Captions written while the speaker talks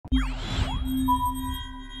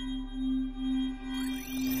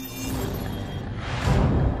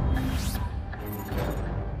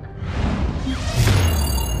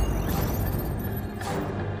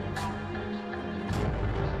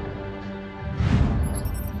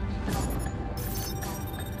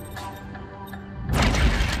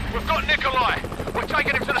got Nikolai. We're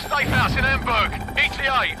taking him to the safe house in Hamburg.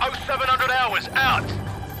 ETA 0700 hours. Out.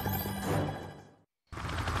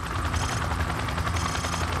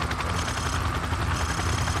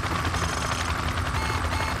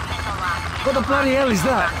 What the bloody hell is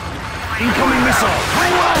that? Incoming missile!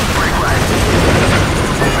 Hang on!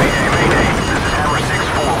 Mayday. This is Hammer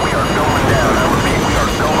 6-4. We are going down. I repeat, we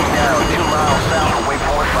are going down 2 miles south of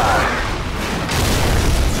waypoint 5.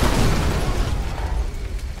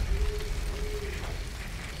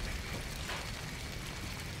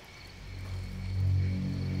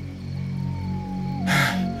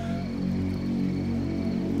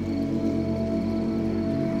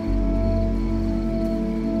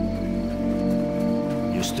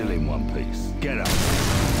 Get up.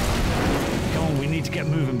 Come on, we need to get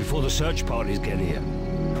moving before the search parties get here.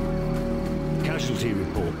 Casualty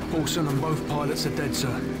report. Olsen and both pilots are dead,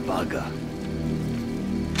 sir. Bugger.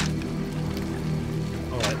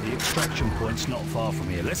 Alright, the extraction point's not far from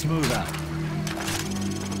here. Let's move out.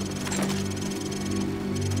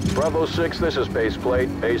 Bravo 6, this is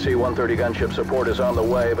baseplate. AC-130 gunship support is on the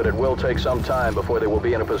way, but it will take some time before they will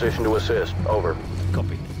be in a position to assist. Over.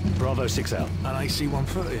 Copy. Bravo 6 out. An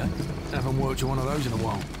AC-150, eh? Haven't worked with one of those in a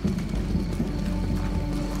while.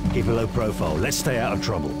 Keep a low profile. Let's stay out of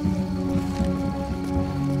trouble.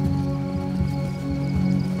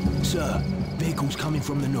 Sir, vehicle's coming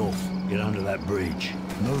from the north. Get under that bridge.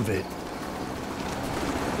 Move it.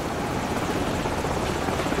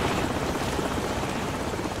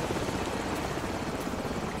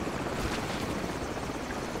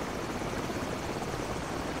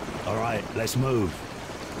 All right, let's move.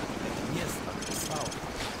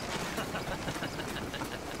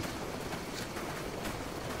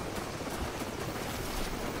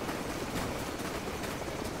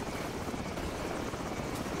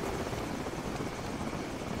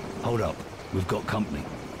 Hold up. We've got company.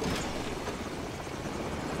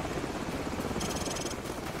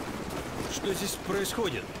 Что здесь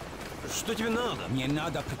происходит? Что тебе надо? Не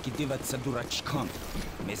надо прикидываться дурачком.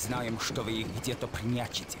 Мы знаем, что вы их где-то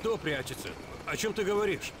прячете. Кто прячется? О чем ты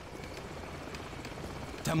говоришь?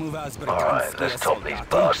 Там у вас Alright, британские let's stop these солдаты.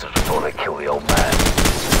 bastards before they kill the old man.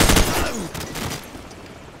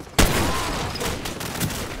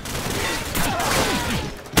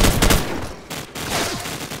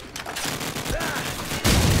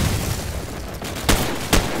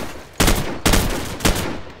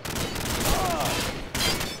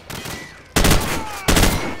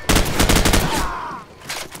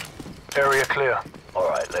 Area clear.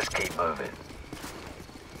 Alright, let's keep moving.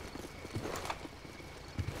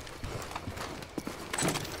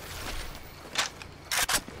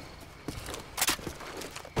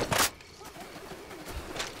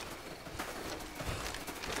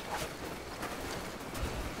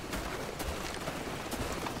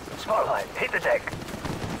 Spotlight, hit the deck.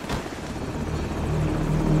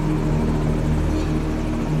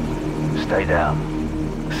 Stay down.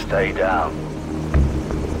 Stay down.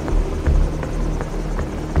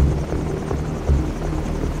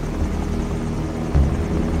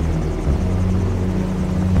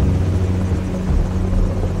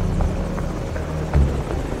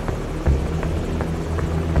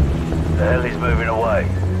 The hell is moving away.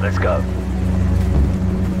 Let's go.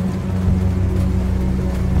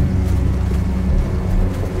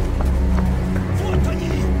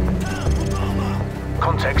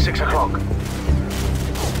 Contact 6 o'clock.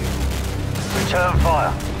 Return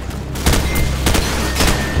fire.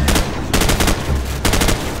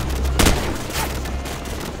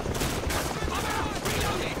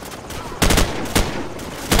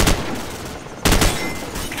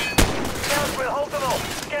 Townsville, hold them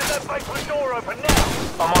off. Get that basement door open now.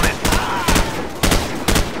 I'm on it.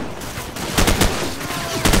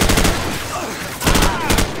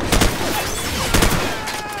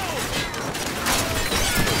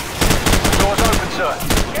 Door's open, sir.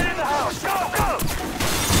 Get in the house. Go, go!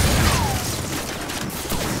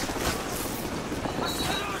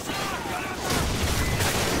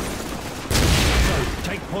 So,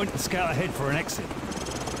 take point and scout ahead for an exit.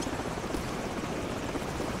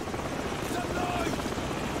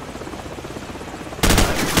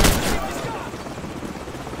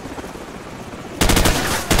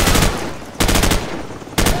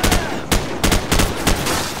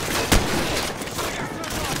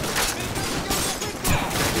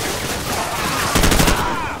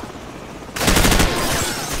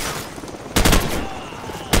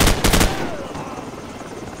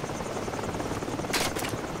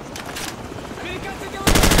 Американцы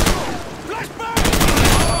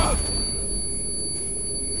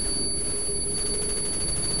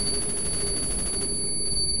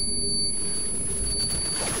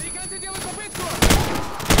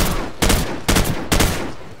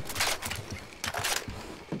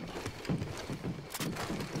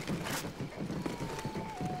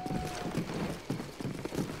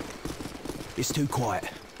It's too quiet.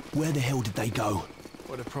 Where the hell did they go?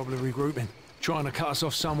 Well, they're probably regrouping. Trying to cut us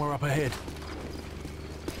off somewhere up ahead.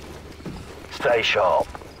 Stay sharp.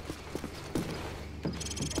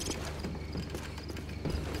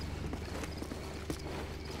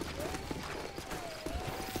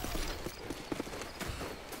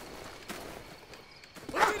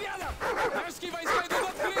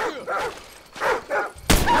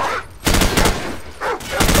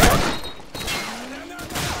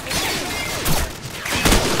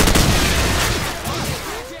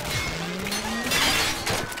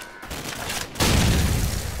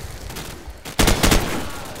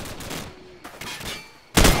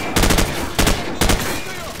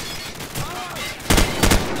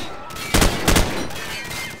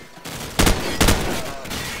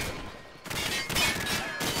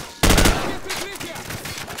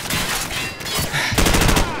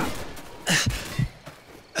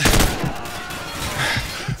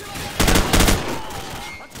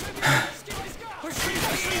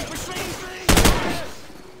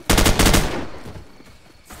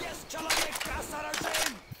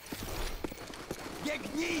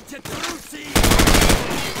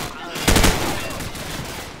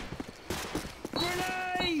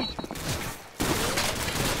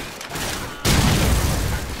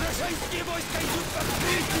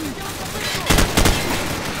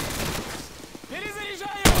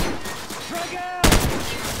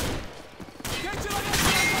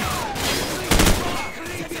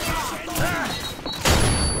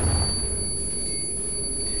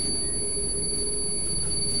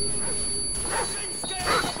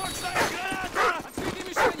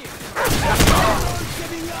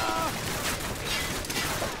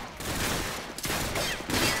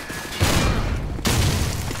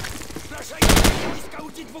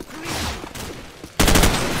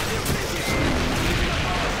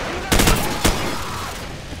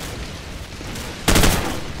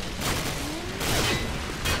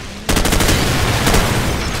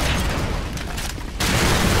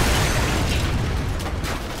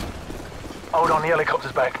 Hold on, the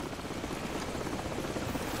helicopter's back.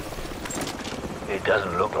 It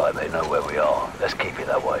doesn't look like they know where we are. Let's keep it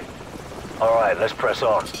that way. All right, let's press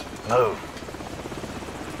on. Move.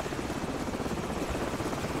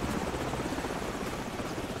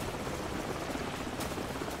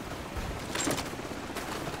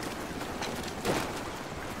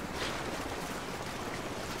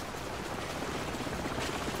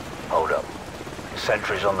 Hold up.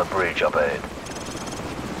 Sentries on the bridge up ahead.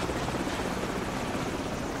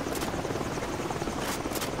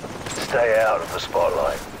 Stay out of the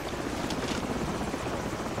spotlight.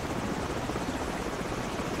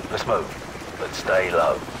 Let's move, but stay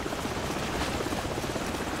low.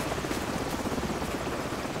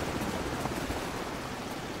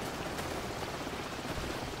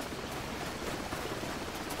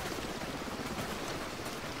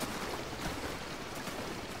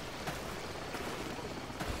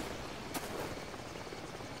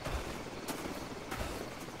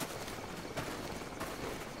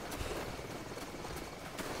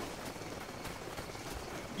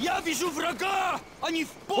 Я вижу врага! Они в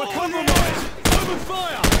поле! We're compromised! Open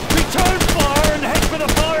fire! Return fire and head for the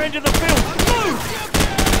far end of the field! Move!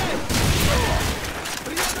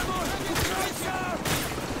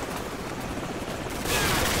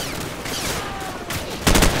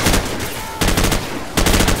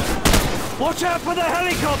 Watch out for the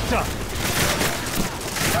helicopter!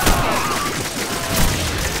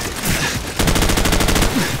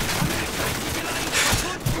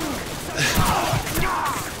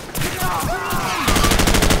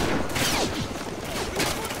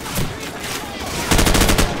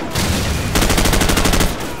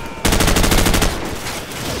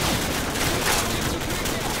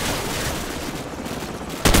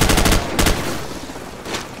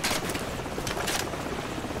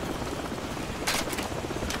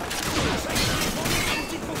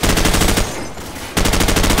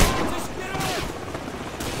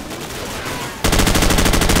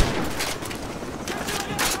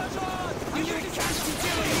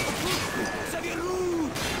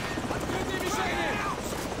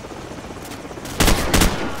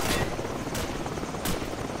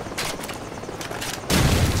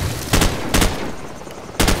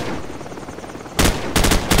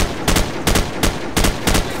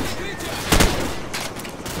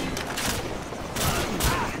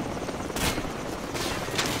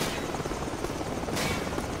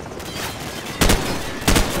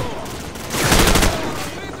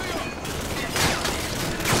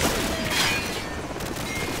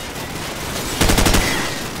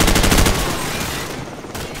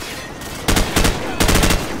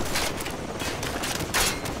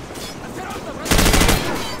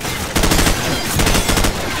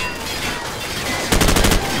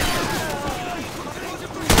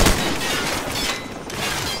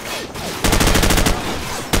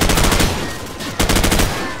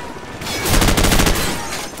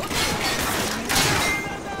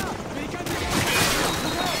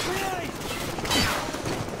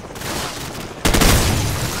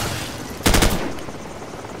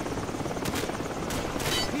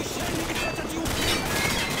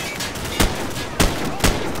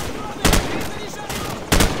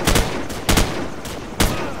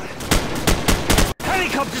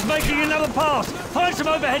 another pass! Find some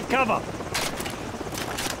overhead cover!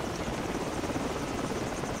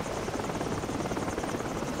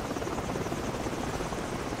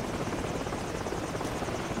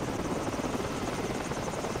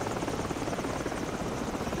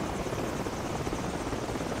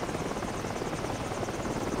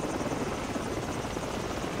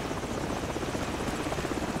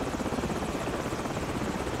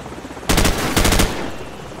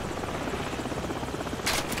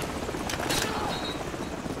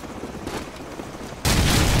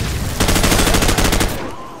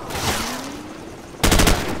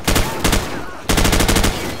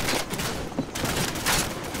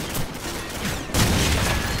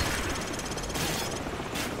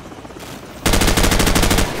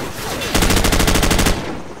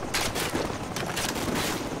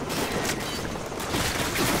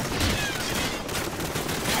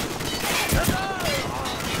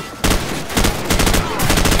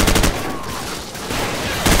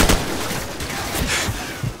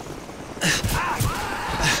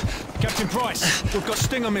 We've got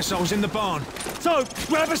Stinger missiles in the barn. So,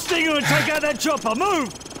 grab a Stinger and take out that chopper.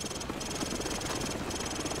 Move!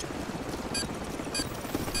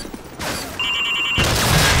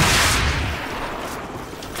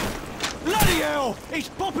 Bloody hell! He's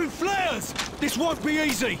popping flares! This won't be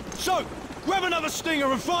easy. So, grab another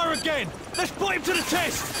Stinger and fire again. Let's put him to the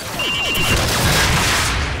test!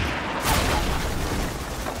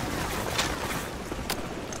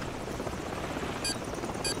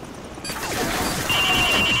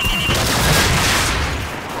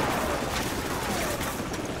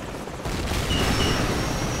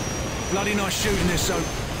 Bloody nice shooting this, so...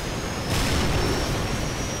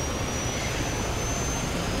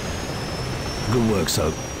 Good work,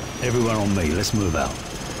 Soap. Everyone on me. Let's move out.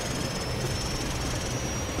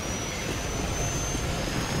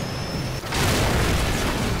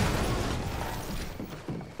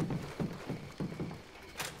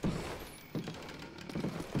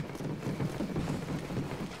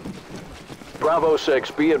 Bravo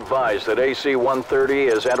 6, be advised that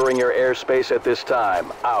AC-130 is entering your airspace at this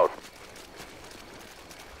time. Out.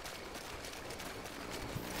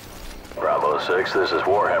 Bravo 6, this is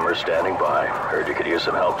Warhammer standing by. Heard you could use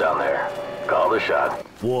some help down there. Call the shot.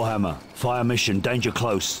 Warhammer, fire mission, danger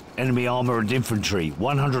close. Enemy armor and infantry,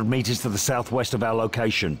 100 meters to the southwest of our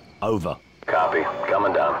location. Over. Copy.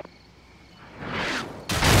 Coming down.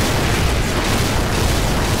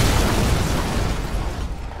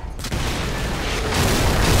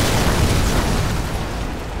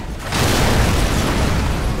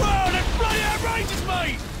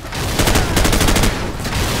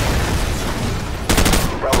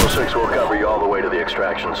 Bravo 6 will cover you all the way to the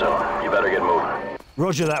extraction zone. You better get moving.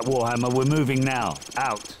 Roger that, Warhammer. We're moving now.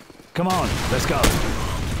 Out. Come on, let's go.